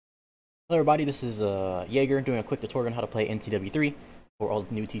Hello everybody, this is Jaeger doing a quick tutorial on how to play NTW3 for all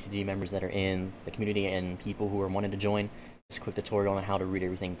the new TCG members that are in the community and people who are wanting to join. Just a quick tutorial on how to read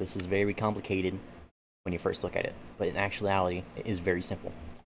everything. This is very complicated when you first look at it, but in actuality, it is very simple.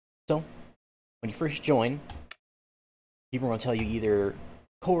 So, when you first join, people are going to tell you either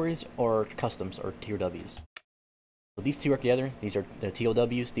cores or customs or TOWs. So these two are together. These are the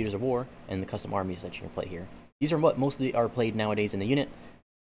TOWs, theaters of war, and the custom armies that you can play here. These are what mostly are played nowadays in the unit,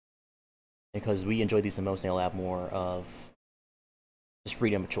 because we enjoy these the most, and they'll have more of just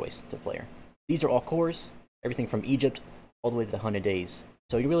freedom of choice to the player. These are all cores, everything from Egypt all the way to the 100 days.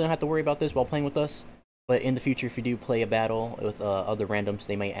 So you really don't have to worry about this while playing with us, but in the future, if you do play a battle with other randoms,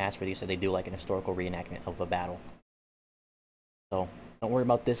 they may ask for these, so they do like an historical reenactment of a battle. So don't worry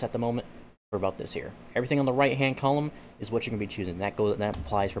about this at the moment. Worry about this here. Everything on the right-hand column is what you're going to be choosing. That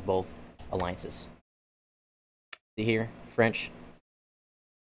applies for both alliances. See here, French.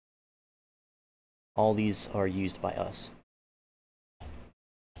 All these are used by us.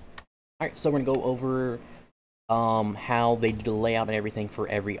 Alright, so we're going to go over how they do the layout and everything for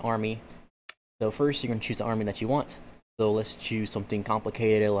every army. So first, you're going to choose the army that you want. So let's choose something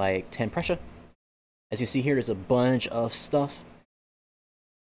complicated like 10 Prussia. As you see here, there's a bunch of stuff.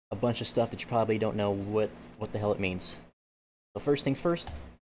 A bunch of stuff that you probably don't know what the hell it means. So first things first,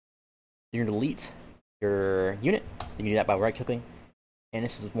 you're going to delete your unit. You can do that by right-clicking. And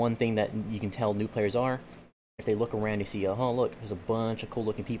this is one thing that you can tell new players are. If they look around, you see, oh look, there's a bunch of cool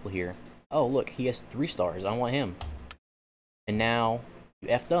looking people here. Oh look, he has 3 stars, I want him. And now, you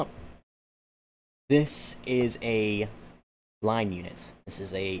effed up. This is a line unit. This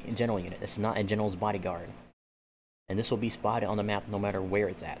is a general unit. This is not a general's bodyguard. And this will be spotted on the map no matter where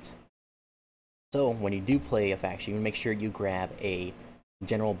it's at. So, when you do play a faction, you make sure you grab a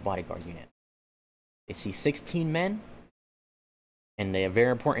general bodyguard unit. You see 16 men. And a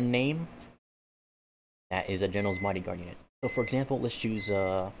very important name, that is a general's bodyguard unit. So for example, let's choose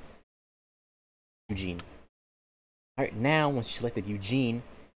Eugene. Alright, now once you selected Eugene,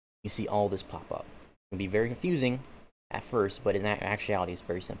 you see all this pop up. It can be very confusing at first, but in actuality it's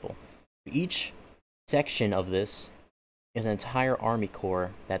very simple. Each section of this is an entire army corps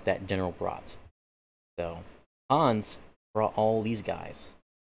that general brought. So, Hans brought all these guys.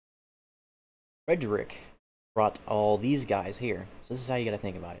 Frederick brought all these guys here. So this is how you gotta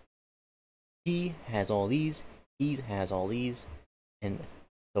think about it. He has all these, he has all these, and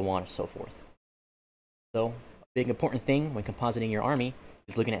so on and so forth. So, a big important thing when compositing your army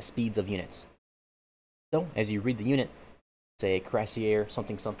is looking at speeds of units. So, as you read the unit, say Cuirassier,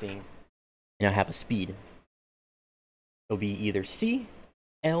 something something, and I have a speed. It'll be either C,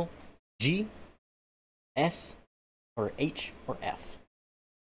 L, G, S, or H, or F.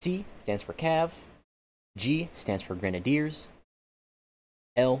 C stands for Cav. G stands for Grenadiers.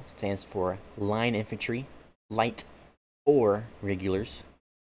 L stands for Line Infantry, Light or Regulars.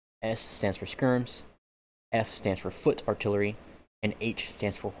 S stands for Skirms. F stands for Foot Artillery. And H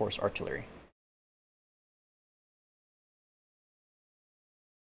stands for Horse Artillery.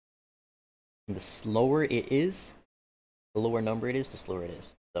 And the slower it is, the lower number it is, the slower it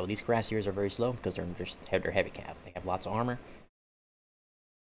is. So these Cuirassiers are very slow because they're heavy cav. They have lots of armor,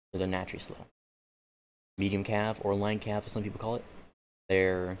 so they're naturally slow. Medium cav, or line cav as some people call it, they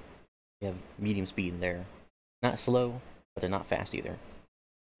have medium speed. They're not slow, but they're not fast either.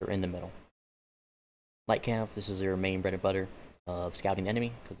 They're in the middle. Light cav, this is their main bread and butter of scouting the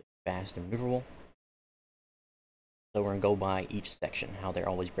enemy, because they're fast and maneuverable. So we're going to go by each section, how they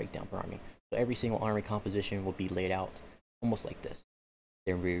always break down per army. So every single army composition will be laid out almost like this.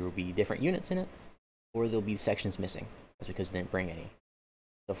 There will be different units in it, or there'll be sections missing. That's because they didn't bring any.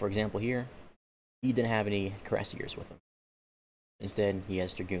 So for example here, he didn't have any Cuirassiers with him. Instead, he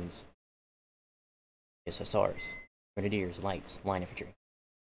has Dragoons. He has Hussars, Grenadiers, Lights, Line Infantry,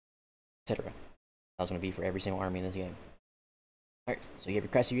 etc. That's going to be for every single army in this game. Alright, so you have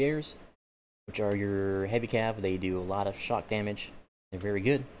your Cuirassiers, which are your heavy cav. They do a lot of shock damage. They're very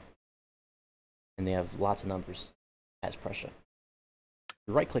good. And they have lots of numbers, as Prussia.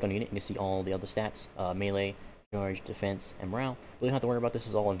 You right-click on the unit, and you see all the other stats. Melee, charge, defense, and morale. You don't have to worry about this. This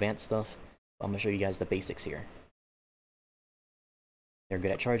is all advanced stuff. I'm going to show you guys the basics here. They're good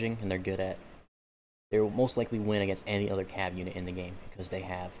at charging, and they will most likely win against any other cav unit in the game, because they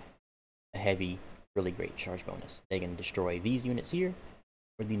have a heavy, really great charge bonus. They can destroy these units here,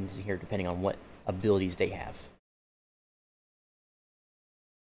 or these units here, depending on what abilities they have.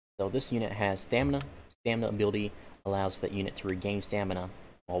 So this unit has stamina. Stamina ability allows that unit to regain stamina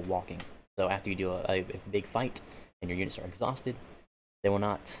while walking. So after you do a big fight, and your units are exhausted, they will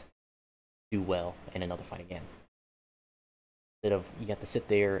not do well in another fight again. instead of you have to sit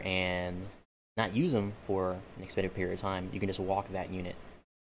there and not use them for an extended period of time, you can just walk that unit,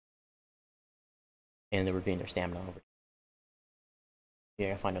 and they regain their stamina over.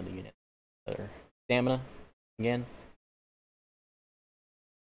 Yeah, I find another unit. Their stamina again.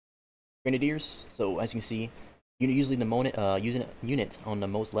 Grenadiers. So as you can see, usually the using a unit on the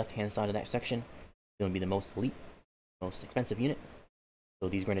most left-hand side of that section is going to be the most elite, most expensive unit. So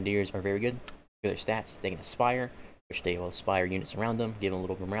these Grenadiers are very good. For their stats, they can aspire, which they will aspire units around them, give them a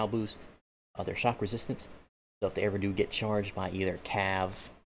little morale boost. Their shock resistance. So if they ever do get charged by either Cav,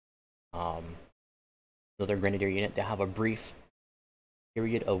 another Grenadier unit, they'll have a brief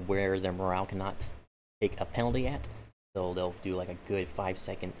period of where their morale cannot take a penalty at. So they'll do like a good 5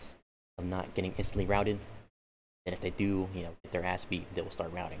 seconds of not getting instantly routed. And if they do, get their ass beat, they will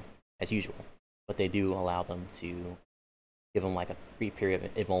start routing as usual. But they do allow them to give them like a brief period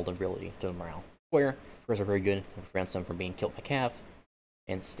of invulnerability to the morale. Squares are very good. It prevents them from being killed by Cav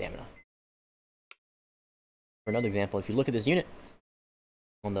and stamina. For another example, if you look at this unit,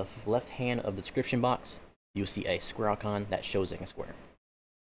 on the left hand of the description box, you'll see a square icon that shows like a square.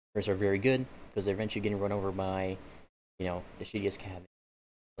 Squares are very good because they're eventually getting run over by, the shittiest Cav.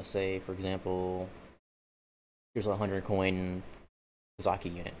 Let's say, for example, here's a 100 coin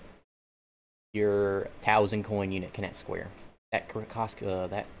Kazaki unit. Your 1,000 coin unit connect square. That cost,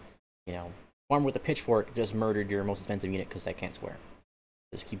 farmer with a pitchfork just murdered your most expensive unit because that can't square.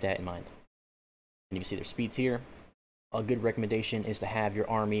 Just keep that in mind. And you can see their speeds here. A good recommendation is to have your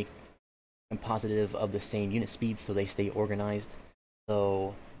army compositive of the same unit speeds so they stay organized.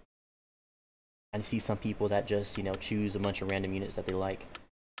 So I see some people that just choose a bunch of random units that they like.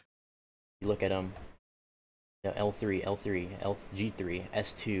 You look at them, L3, G3,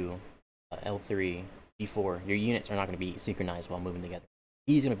 S2, L3, G4. Your units are not going to be synchronized while moving together.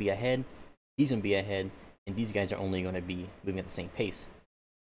 He's going to be ahead, he's going to be ahead, and these guys are only going to be moving at the same pace.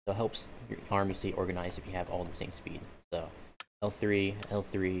 So it helps your army stay organized if you have all the same speed. So L3,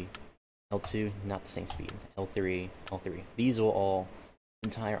 L3, L2, not the same speed. L3, L3. These will all,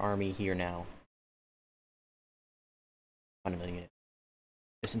 entire army here now. Find another unit.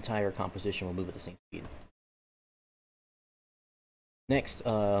 This entire composition will move at the same speed. Next,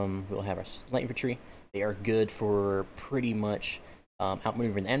 we'll have our light infantry. They are good for pretty much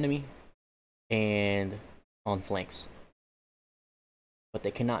outmaneuvering the enemy and on flanks. But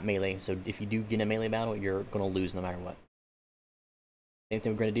they cannot melee, so if you do get in a melee battle, you're going to lose no matter what. Same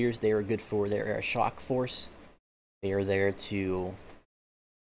thing with Grenadiers, they are good for their shock force. They are there to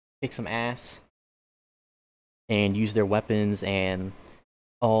kick some ass and use their weapons and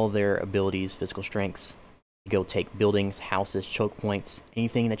all their abilities, physical strengths, to go take buildings, houses, choke points,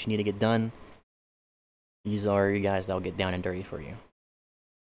 anything that you need to get done. These are your guys that will get down and dirty for you.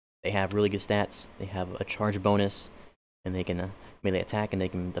 They have really good stats, they have a charge bonus, and they can melee attack and they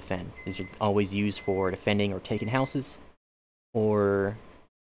can defend. These are always used for defending or taking houses, or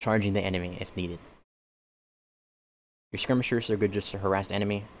charging the enemy if needed. Your skirmishers are good just to harass the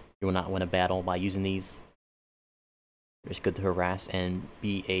enemy. You will not win a battle by using these. They're just good to harass and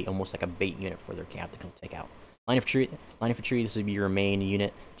be almost like a bait unit for their Cav to come take out. Line infantry, this would be your main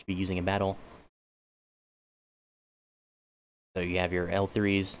unit to be using in battle. So you have your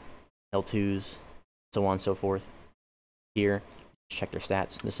L3s, L2s, so on and so forth. Here, check their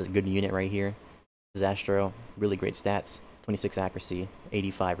stats. This is a good unit right here. This is Astro, really great stats. 26 accuracy,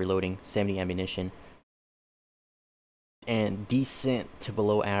 85 reloading, 70 ammunition, and decent to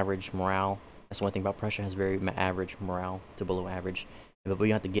below average morale. That's one thing about Prussia, has very average morale to below average. But we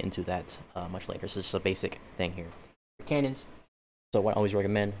have to get into that much later. This is just a basic thing here. For cannons, so what I always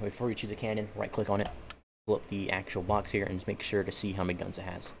recommend, before you choose a cannon, right click on it, pull up the actual box here, and just make sure to see how many guns it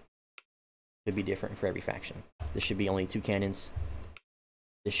has. Could be different for every faction. This should be only 2 cannons.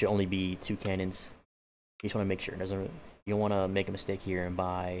 This should only be 2 cannons. You just want to make sure. You don't want to make a mistake here and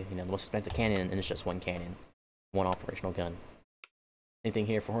buy the most expensive cannon and it's just 1 cannon, 1 operational gun. Same thing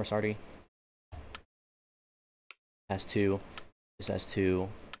here for horse archery. Has 2. This has 2,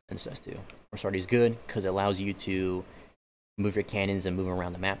 and this has 2. Horse archery is good because it allows you to move your cannons and move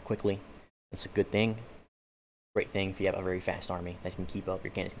around the map quickly. That's a good thing. Great thing if you have a very fast army that can keep up.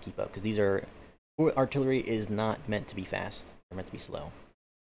 Your cannons can keep up, because these are artillery is not meant to be fast. They're meant to be slow.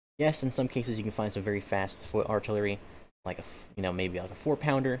 Yes, in some cases you can find some very fast foot artillery, like maybe like a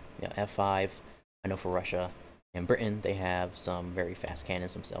 4-pounder, F5. I know for Russia and Britain they have some very fast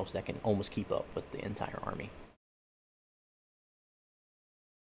cannons themselves that can almost keep up with the entire army.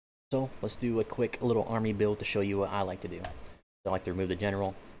 So let's do a quick little army build to show you what I like to do. So I like to remove the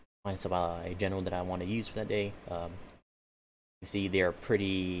general, find a general that I want to use for that day. You see they're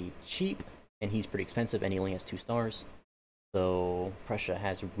pretty cheap, and he's pretty expensive, and he only has 2 stars. So Prussia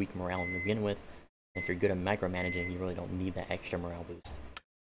has weak morale to begin with. And if you're good at micromanaging, you really don't need that extra morale boost.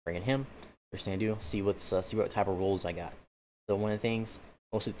 Bring in him. First thing I do, see what type of rolls I got. So one of the things,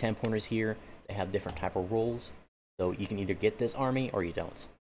 most of the 10 pointers here, they have different type of rolls. So you can either get this army or you don't.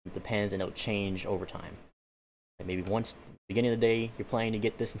 It depends, and it'll change over time. And maybe once beginning of the day, you're planning to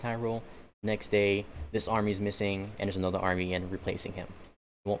get this entire roll. Next day, this army is missing, and there's another army and replacing him.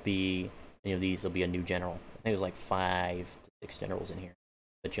 It won't be any of these. There'll be a new general. I think there's like 5 to 6 generals in here,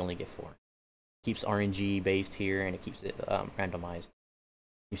 but you only get 4. Keeps RNG based here, and it keeps it randomized.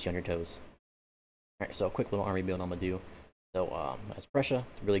 Keeps you on your toes. Alright, so a quick little army build I'm gonna do. So as Prussia,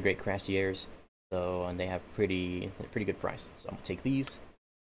 really great cuirassiers. So and they have pretty good price. So I'm gonna take these.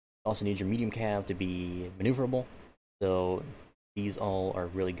 Also need your medium cav to be maneuverable. So these all are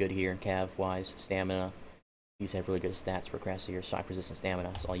really good here, cav wise. Stamina. These have really good stats for cuirassiers. Shock resistant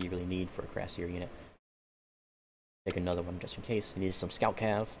stamina. That's all you really need for a cuirassier unit. Take another one just in case. You need some scout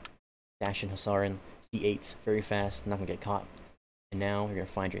cav. Dashin Hussarin. C8s, very fast, not gonna get caught. And now you're gonna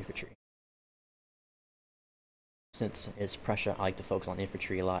find your infantry. Since it's Prussia, I like to focus on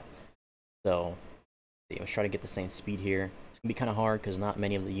infantry a lot. So, let's try to get the same speed here. It's gonna be kind of hard because not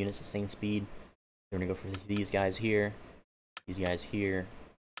many of the units have the same speed. We're gonna go for these guys here, these guys here.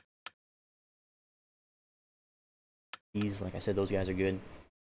 These, like I said, those guys are good.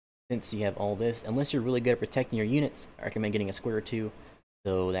 Since you have all this, unless you're really good at protecting your units, I recommend getting a square or two,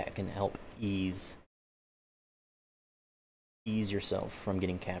 so that can help ease yourself from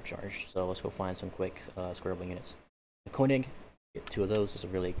getting cap charged. So let's go find some quick squareable units. The Koenig, get 2 of those. Those are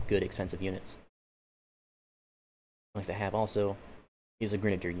really good, expensive units. I like to have also is a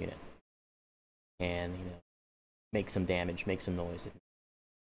grenadier unit, and make some damage, make some noise.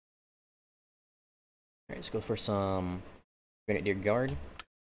 Alright, let's go for some grenadier guard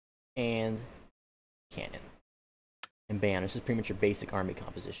and cannon. And bam, this is pretty much your basic army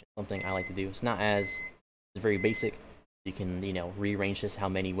composition. Something I like to do. It's very basic. You can, rearrange this how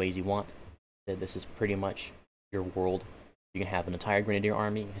many ways you want. So this is pretty much your world. You can have an entire grenadier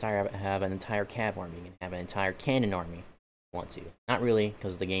army, you can have an entire cav army, you can have an entire cannon army if you want to. Not really,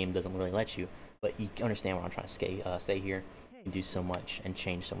 because the game doesn't really let you, but you understand what I'm trying to say here. You can do so much and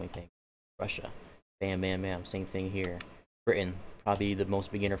change so many things. Russia, bam, bam, bam, same thing here. Britain, probably the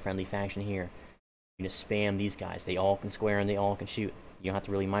most beginner-friendly faction here. You just spam these guys. They all can square and they all can shoot. You don't have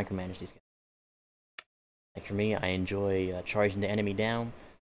to really micromanage these guys. Like for me, I enjoy charging the enemy down.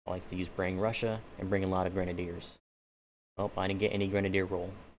 I like to use Bring Russia and bring a lot of grenadiers. Oh, I didn't get any grenadier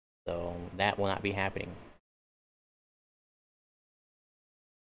roll, so that will not be happening.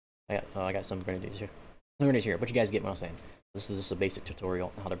 I got some grenadiers here. But you guys get what I'm saying. This is just a basic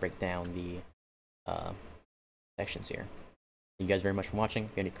tutorial on how to break down the sections here. Thank you guys very much for watching. If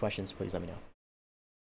you have any questions, please let me know.